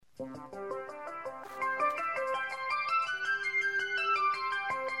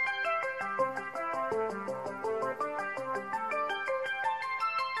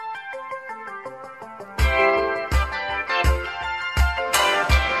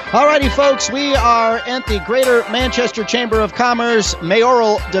All righty, folks, we are at the Greater Manchester Chamber of Commerce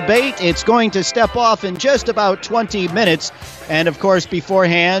mayoral debate. It's going to step off in just about 20 minutes. And, of course,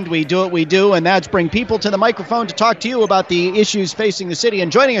 beforehand, we do what we do, and that's bring people to the microphone to talk to you about the issues facing the city. And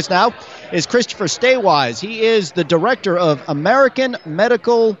joining us now is Christopher Staywise. He is the director of American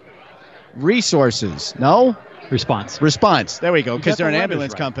Medical Resources. No? Response. There we go, because they're an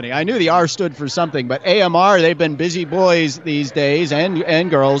ambulance company. I knew the R stood for something, but AMR, they've been busy boys these days, and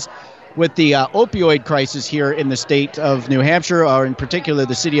girls, with the opioid crisis here in the state of New Hampshire, or in particular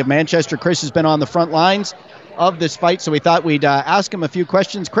the city of Manchester. Chris has been on the front lines of this fight, so we thought we'd ask him a few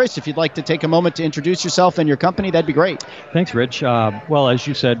questions. Chris, if you'd like to take a moment to introduce yourself and your company, that'd be great. Thanks, Rich. Well, as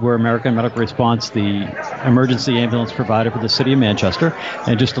you said, we're American Medical Response, the emergency ambulance provider for the city of Manchester.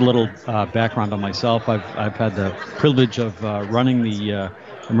 And just a little background on myself. I've had the privilege of running the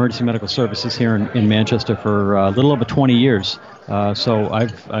emergency medical services here in Manchester for a little over 20 years. So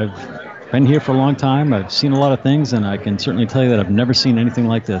I've been here for a long time. I've seen a lot of things, and I can certainly tell you that I've never seen anything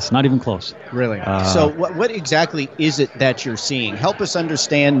like this, not even close. Really? So what exactly is it that you're seeing? Help us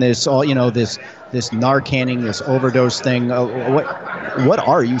understand this, this Narcaning, this overdose thing. What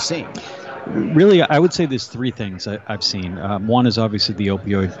are you seeing? Really, I would say there's three things I've seen. One is obviously the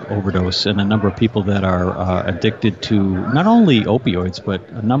opioid overdose, and a number of people that are addicted to not only opioids, but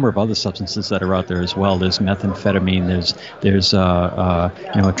a number of other substances that are out there as well. There's methamphetamine. There's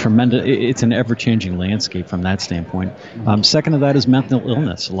a tremendous. It's an ever-changing landscape from that standpoint. Second of that is mental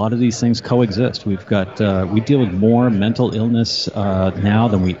illness. A lot of these things coexist. We deal with more mental illness now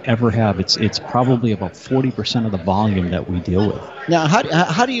than we ever have. It's probably about 40% of the volume that we deal with. Now,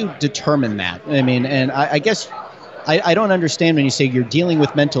 how do you determine that? I mean, and I guess I don't understand when you say you're dealing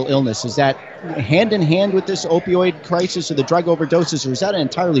with mental illness. Is that hand in hand with this opioid crisis or the drug overdoses, or is that an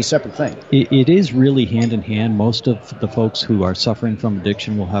entirely separate thing? It is really hand in hand. Most of the folks who are suffering from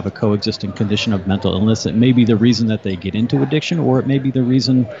addiction will have a coexisting condition of mental illness. It may be the reason that they get into addiction, or it may be the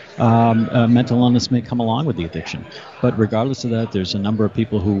reason mental illness may come along with the addiction. But regardless of that, there's a number of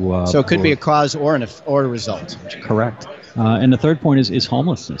people who... so it could be a cause or a result. Correct. And the third point is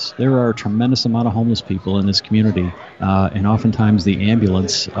homelessness. There are a tremendous amount of homeless people in this community, and oftentimes the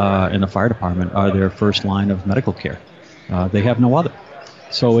ambulance and the fire department are their first line of medical care. They have no other.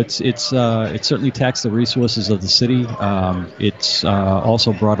 So it's certainly taxed the resources of the city. It's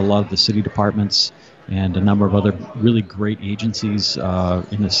also brought a lot of the city departments and a number of other really great agencies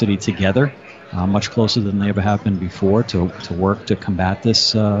in the city together, much closer than they ever have been before, to work to combat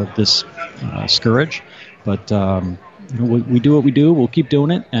this scourge. But we do what we do. We'll keep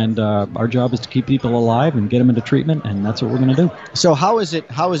doing it, and our job is to keep people alive and get them into treatment, and that's what we're going to do. So how is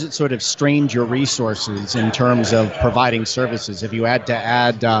it sort of strained your resources in terms of providing services? Have you had to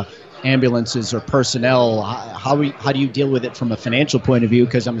add ambulances or personnel? How do you deal with it from a financial point of view?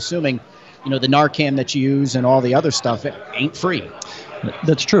 Because I'm assuming, the Narcan that you use and all the other stuff, it ain't free.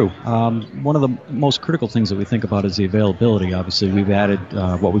 That's true. One of the most critical things that we think about is the availability. Obviously, we've added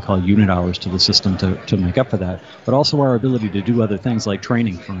what we call unit hours to the system to make up for that, but also our ability to do other things like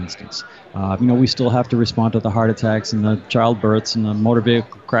training, for instance. We still have to respond to the heart attacks and the childbirths and the motor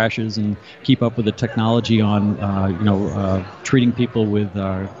vehicle crashes and keep up with the technology on, treating people with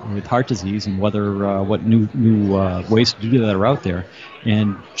heart disease and what new ways to do that are out there.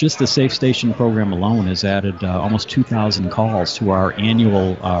 And just the Safe Station program alone has added almost 2,000 calls to our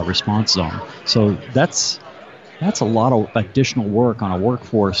annual response zone. So that's a lot of additional work on a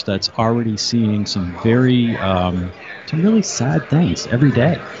workforce that's already seeing some really sad things every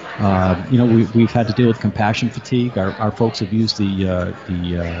day. We've had to deal with compassion fatigue. Our folks have used the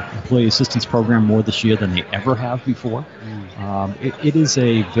employee assistance program more this year than they ever have before. It is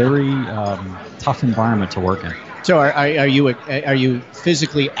a very tough environment to work in. So are you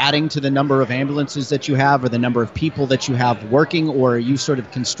physically adding to the number of ambulances that you have, or the number of people that you have working, or are you sort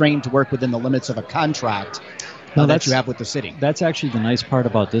of constrained to work within the limits of a contract that you have with the city? That's actually the nice part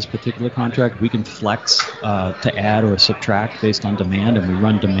about this particular contract. We can flex to add or subtract based on demand, and we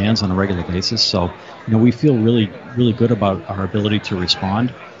run demands on a regular basis. So, we feel really, really good about our ability to respond.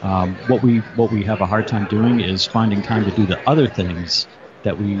 What we have a hard time doing is finding time to do the other things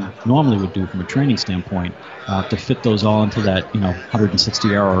that we normally would do from a training standpoint, to fit those all into that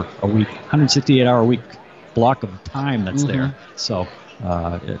 168 hour a week block of time that's there. So,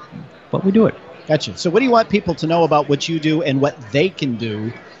 but we do it. Gotcha. So what do you want people to know about what you do and what they can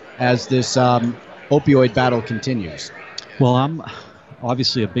do as this opioid battle continues? Well,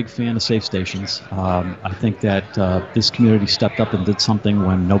 obviously a big fan of safe stations. I think that this community stepped up and did something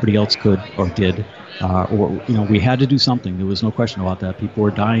when nobody else could or did. We had to do something. There was no question about that. People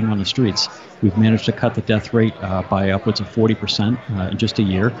were dying on the streets. We've managed to cut the death rate by upwards of 40% in just a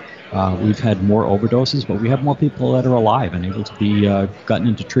year. We've had more overdoses, but we have more people that are alive and able to be gotten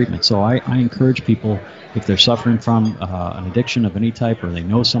into treatment. So I encourage people, if they're suffering from an addiction of any type, or they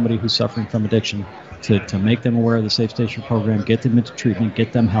know somebody who's suffering from addiction, to make them aware of the Safe Station program, get them into treatment,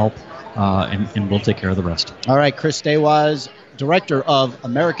 get them help, and we'll take care of the rest. All right, Chris Stehwaz, Director of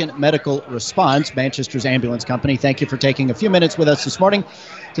American Medical Response, Manchester's ambulance company. Thank you for taking a few minutes with us this morning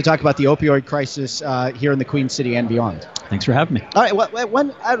to talk about the opioid crisis here in the Queen City and beyond. Thanks for having me. All right,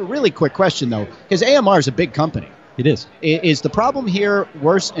 one really quick question, though, because AMR is a big company. It is. Is the problem here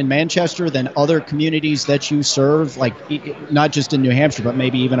worse in Manchester than other communities that you serve, like not just in New Hampshire, but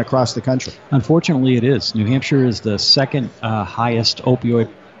maybe even across the country? Unfortunately, it is. New Hampshire is the second highest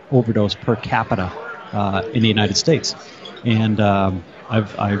opioid overdose per capita in the United States. And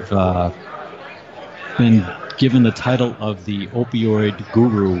I've been given the title of the opioid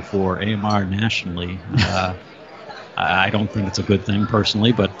guru for AMR nationally. I don't think it's a good thing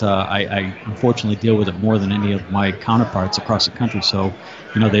personally, but I unfortunately deal with it more than any of my counterparts across the country. So,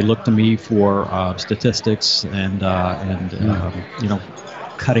 they look to me for statistics and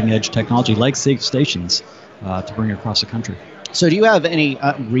cutting edge technology like safe stations to bring across the country. So, do you have any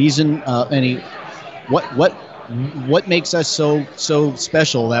reason? What makes us so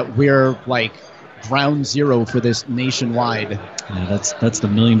special that we're like ground zero for this nationwide? Yeah, that's the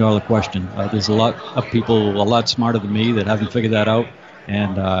 $1 million question. There's a lot of people a lot smarter than me that haven't figured that out,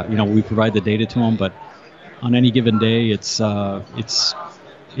 and we provide the data to them. But on any given day, it's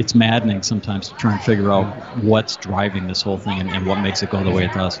maddening sometimes to try and figure out what's driving this whole thing and what makes it go the way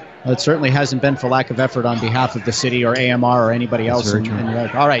it does. Well, it certainly hasn't been for lack of effort on behalf of the city or AMR or anybody else.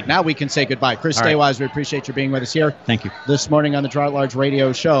 All right, now we can say goodbye. Chris Stehwaz, we appreciate you being with us here. Thank you. This morning on the Draw at Large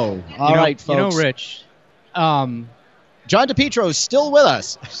radio show. All right, folks. Rich, John DePietro is still with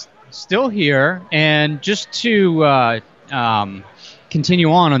us. Still here, and just to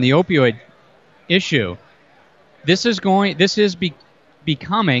continue on the opioid issue, this is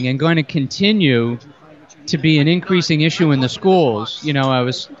becoming and going to continue to be an increasing issue in the schools. I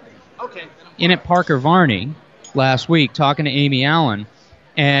was in at Parker Varney last week talking to Amy Allen,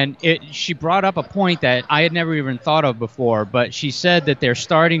 and she brought up a point that I had never even thought of before, but she said that they're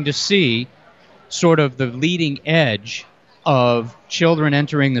starting to see sort of the leading edge of children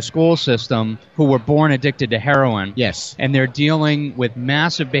entering the school system who were born addicted to heroin. Yes. And they're dealing with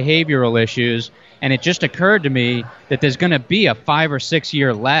massive behavioral issues, and it just occurred to me that there's going to be a 5 or 6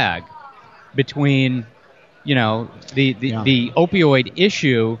 year lag between, the opioid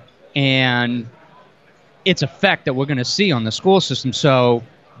issue and its effect that we're going to see on the school system. So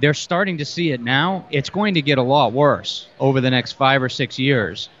they're starting to see it now. It's going to get a lot worse over the next 5 or 6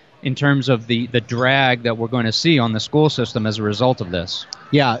 years in terms of the drag that we're going to see on the school system as a result of this.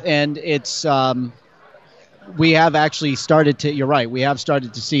 Yeah, and it's we have actually started to, you're right, we have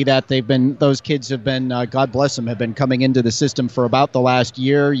started to see that those kids have been, God bless them, have been coming into the system for about the last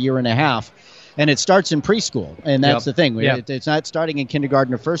year and a half. And it starts in preschool, and that's the thing. It's not starting in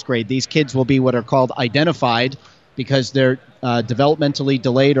kindergarten or first grade. These kids will be what are called identified because they're developmentally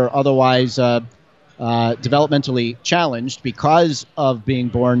delayed or otherwise developmentally challenged because of being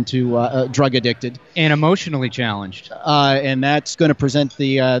born to drug addicted and emotionally challenged, and that's going to present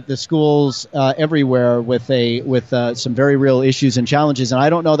the schools everywhere with some very real issues and challenges. And I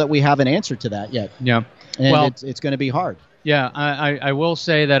don't know that we have an answer to that yet. Yeah, and it's going to be hard. Yeah, I will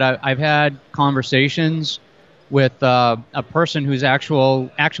say that I've had conversations with a person who's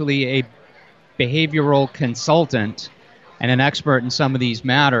actually a behavioral consultant and an expert in some of these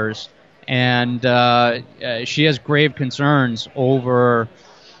matters. And she has grave concerns over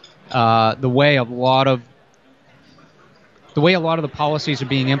the way a lot of the policies are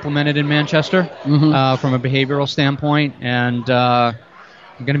being implemented in Manchester from a behavioral standpoint. And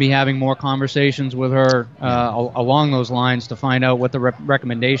I'm going to be having more conversations with her along those lines to find out what the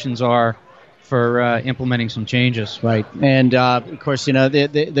recommendations are for implementing some changes. Right. And, of course,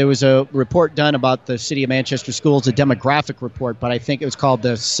 there was a report done about the City of Manchester schools, a demographic report, but I think it was called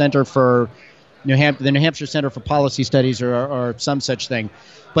the Center for the New Hampshire Center for Policy Studies or some such thing.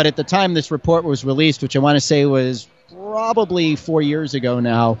 But at the time this report was released, which I want to say was probably 4 years ago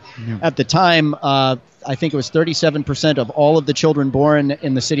now, at the time, I think it was 37% of all of the children born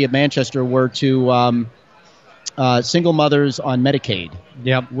in the City of Manchester were to single mothers on Medicaid,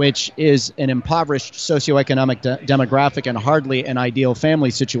 which is an impoverished socioeconomic demographic and hardly an ideal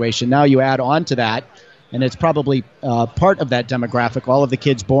family situation. Now you add on to that and it's probably part of that demographic. All of the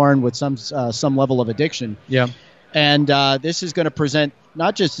kids born with some level of addiction. Yeah. And this is going to present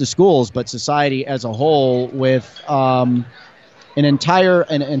not just the schools but society as a whole with an entire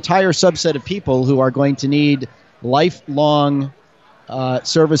subset of people who are going to need lifelong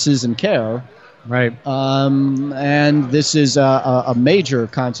services and care. Right. And this is a major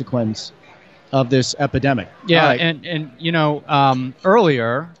consequence of this epidemic. Yeah, Right. and you know,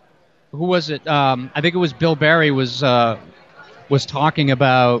 earlier, who was it? I think it was Bill Berry was talking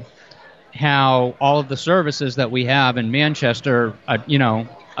about how all of the services that we have in Manchester,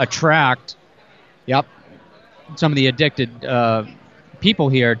 attract Yep. some of the addicted people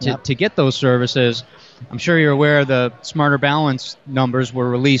here to get those services. I'm sure you're aware the Smarter Balance numbers were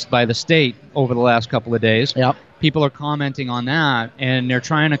released by the state over the last couple of days. Yep. People are commenting on that, and they're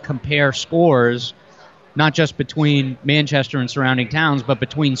trying to compare scores, not just between Manchester and surrounding towns, but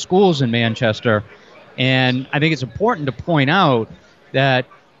between schools in Manchester. And I think it's important to point out that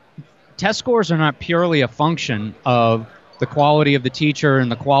test scores are not purely a function of the quality of the teacher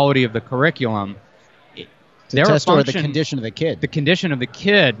and the quality of the curriculum. The test or the condition of the kid. The condition of the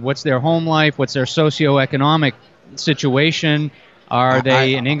kid. What's their home life? What's their socioeconomic situation? Are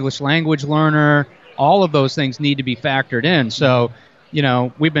they an English language learner? All of those things need to be factored in. So,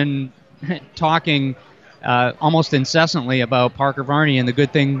 we've been talking almost incessantly about Parker Varney and the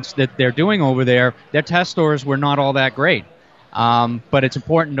good things that they're doing over there. Their test scores were not all that great. But it's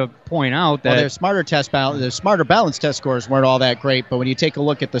important to point out that their Smarter Balance test scores weren't all that great, but when you take a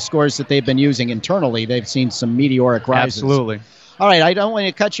look at the scores that they've been using internally, they've seen some meteoric rises. Absolutely. All right, I don't want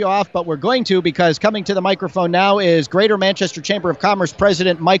to cut you off, but we're going to, because coming to the microphone now is Greater Manchester Chamber of Commerce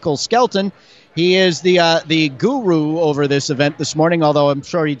President Michael Skelton. He is the guru over this event this morning, although I'm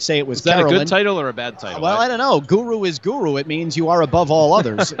sure he'd say it was Carolyn. Is that a good title or a bad title? Well, I don't know. Guru is guru. It means you are above all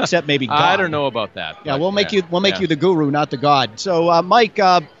others, except maybe God. I don't know about that. Yeah, we'll make you the guru, not the God. So, Mike,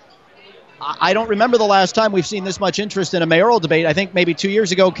 I don't remember the last time we've seen this much interest in a mayoral debate. I think maybe 2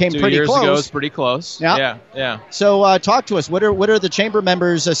 years ago came pretty close. 2 years ago was pretty close. Yeah. So talk to us. What are the chamber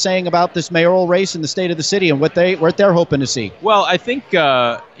members saying about this mayoral race in the state of the city and what they're hoping to see? Well, I think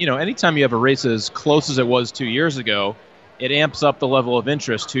anytime you have a race as close as it was 2 years ago, it amps up the level of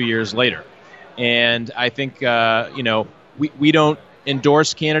interest 2 years later. And I think we don't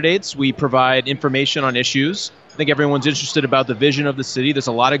endorse candidates. We provide information on issues. I think everyone's interested about the vision of the city. There's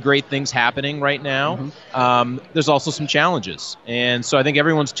a lot of great things happening right now. Mm-hmm. There's also some challenges. And so I think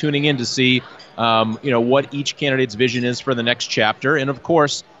everyone's tuning in to see, what each candidate's vision is for the next chapter. And, of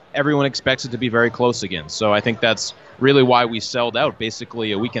course, everyone expects it to be very close again. So I think that's really why we sold out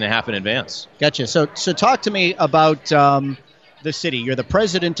basically a week and a half in advance. Gotcha. So talk to me about the city. You're the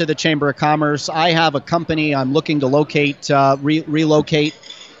president of the Chamber of Commerce. I have a company I'm looking to relocate.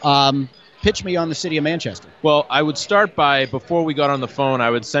 Pitch me on the city of Manchester. Well, I would start by, before we got on the phone,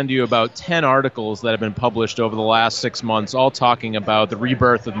 I would send you about 10 articles that have been published over the last 6 months, all talking about the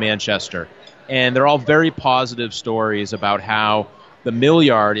rebirth of Manchester. And they're all very positive stories about how the Mill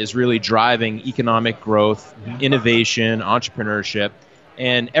Yard is really driving economic growth, innovation, entrepreneurship.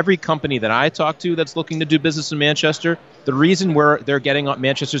 And every company that I talk to that's looking to do business in Manchester, the reason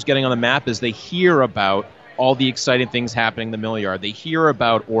Manchester's getting on the map is they hear about all the exciting things happening in the Mill Yard. They hear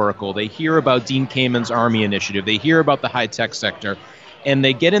about Oracle. They hear about Dean Kamen's Army Initiative. They hear about the high-tech sector. And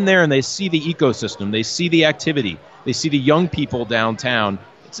they get in there and they see the ecosystem. They see the activity. They see the young people downtown.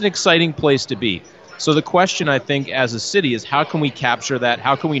 It's an exciting place to be. So the question, I think, as a city is how can we capture that?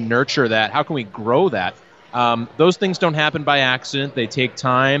 How can we nurture that? How can we grow that? Those things don't happen by accident. They take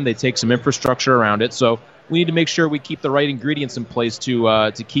time. They take some infrastructure around it. So we need to make sure we keep the right ingredients in place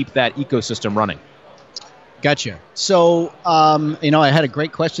to keep that ecosystem running. Gotcha. So, I had a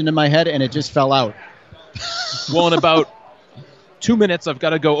great question in my head, and it just fell out. Well, in about 2 minutes, I've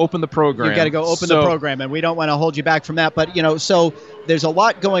got to go open the program. You've got to go open the program, and we don't want to hold you back from that. But, so there's a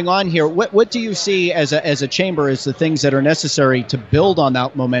lot going on here. What do you see as a chamber as the things that are necessary to build on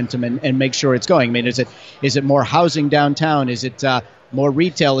that momentum and make sure it's going? I mean, is it more housing downtown? Is it more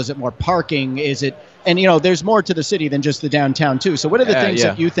retail? Is it more parking? Is it... And, there's more to the city than just the downtown, too. So what are the things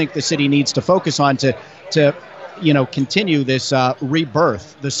that you think the city needs to focus on to continue this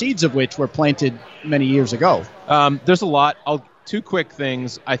rebirth, the seeds of which were planted many years ago? There's a lot. Two quick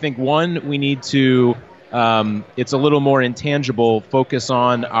things. I think, one, we need to, it's a little more intangible, focus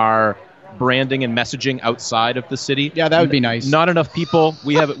on our branding and messaging outside of the city. Yeah, that would be nice. Not enough people.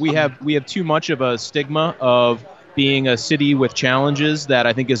 We have too much of a stigma of being a city with challenges that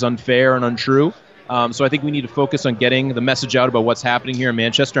I think is unfair and untrue. So I think we need to focus on getting the message out about what's happening here in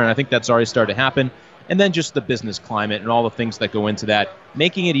Manchester, and I think that's already started to happen. And then just the business climate and all the things that go into that,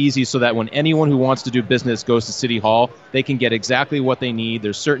 making it easy so that when anyone who wants to do business goes to City Hall, they can get exactly what they need.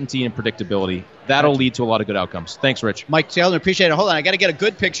 There's certainty and predictability. That'll lead to a lot of good outcomes. Thanks, Rich. Mike Skelton, appreciate it. Hold on, I got to get a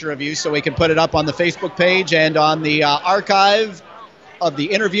good picture of you so we can put it up on the Facebook page and on the archive of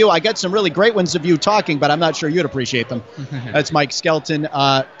the interview. I got some really great ones of you talking, but I'm not sure you'd appreciate them. That's Mike Skelton,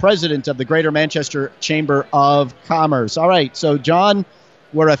 president of the Greater Manchester Chamber of Commerce. All right, so John,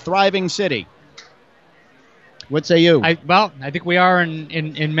 we're a thriving city. What say you? I think we are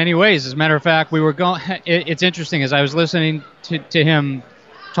in many ways. As a matter of fact, we were going. It's interesting as I was listening to him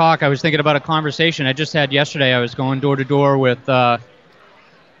talk. I was thinking about a conversation I just had yesterday. I was going door to door with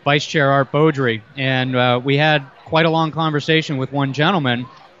Vice Chair Art Beaudry, and we had quite a long conversation with one gentleman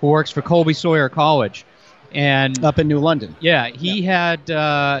who works for Colby Sawyer College, and up in New London. Yeah, he had,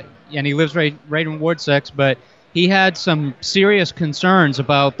 and he lives right in Ward 6, but he had some serious concerns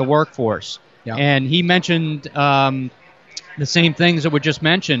about the workforce. Yeah. And he mentioned the same things that were just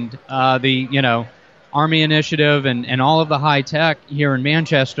mentioned, the Army Initiative and all of the high tech here in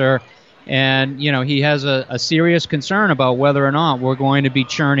Manchester. And, he has a serious concern about whether or not we're going to be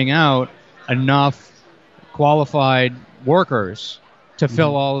churning out enough qualified workers to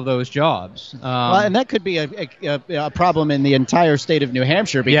fill all of those jobs. And that could be a problem in the entire state of New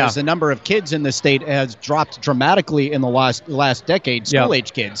Hampshire because the number of kids in the state has dropped dramatically in the last decade,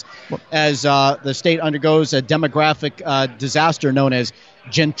 school-age kids, as the state undergoes a demographic disaster known as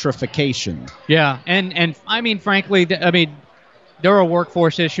gentrification. Yeah, and I mean, frankly, there are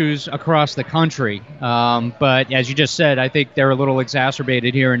workforce issues across the country, but as you just said, I think they're a little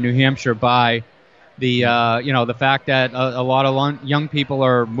exacerbated here in New Hampshire by the the fact that a lot of young people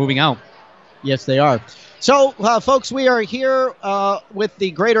are moving out. Yes, they are. So, folks, we are here with the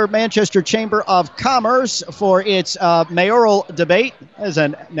Greater Manchester Chamber of Commerce for its mayoral debate. As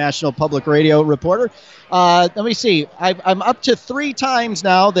a National Public Radio reporter, let me see. I'm up to 3 times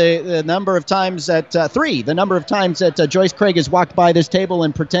now. The number of times that Joyce Craig has walked by this table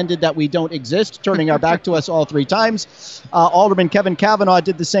and pretended that we don't exist, turning our back to us all 3 times. Alderman Kevin Kavanaugh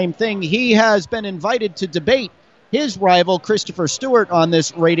did the same thing. He has been invited to debate his rival, Christopher Stewart, on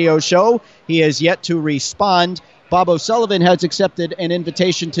this radio show. He has yet to respond. Bob O'Sullivan has accepted an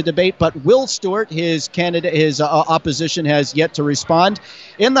invitation to debate, but Will Stewart, his candidate, his opposition, has yet to respond.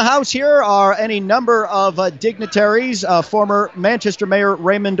 In the House here are any number of dignitaries. Former Manchester Mayor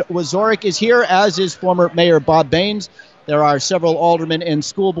Raymond Wazorek is here, as is former Mayor Bob Baines. There are several aldermen and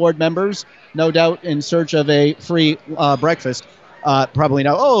school board members, no doubt in search of a free breakfast. Probably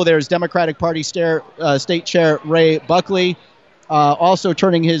now. Oh, there's Democratic Party State Chair Ray Buckley, also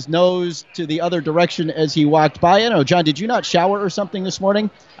turning his nose to the other direction as he walked by. I know, John, did you not shower or something this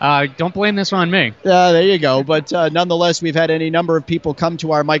morning? Don't blame this on me. There you go. But nonetheless, we've had any number of people come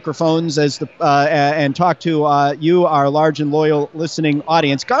to our microphones and talk to you, our large and loyal listening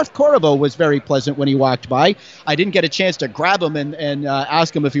audience. Garth Corriveau was very pleasant when he walked by. I didn't get a chance to grab him and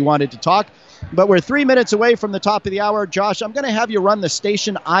ask him if he wanted to talk. But we're 3 minutes away from the top of the hour. Josh, I'm going to have you run the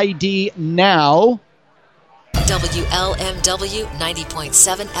station ID now. WLMW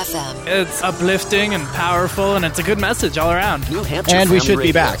 90.7 FM. It's uplifting and powerful, and it's a good message all around. New Hampshire and we should radio.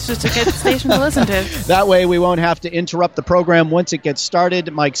 be back. It's just a good station to listen to. That way we won't have to interrupt the program once it gets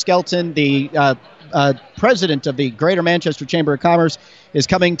started. Mike Skelton, the president of the Greater Manchester Chamber of Commerce, is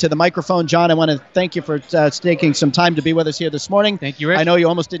coming to the microphone. John, I want to thank you for taking some time to be with us here this morning. Thank you, Rich. I know you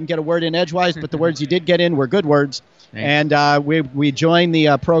almost didn't get a word in edgewise, but the words you did get in were good words. Thanks. And we join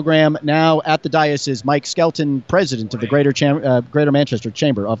the program now at the dais is Mike Skelton, president of the Greater Manchester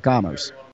Chamber of Commerce.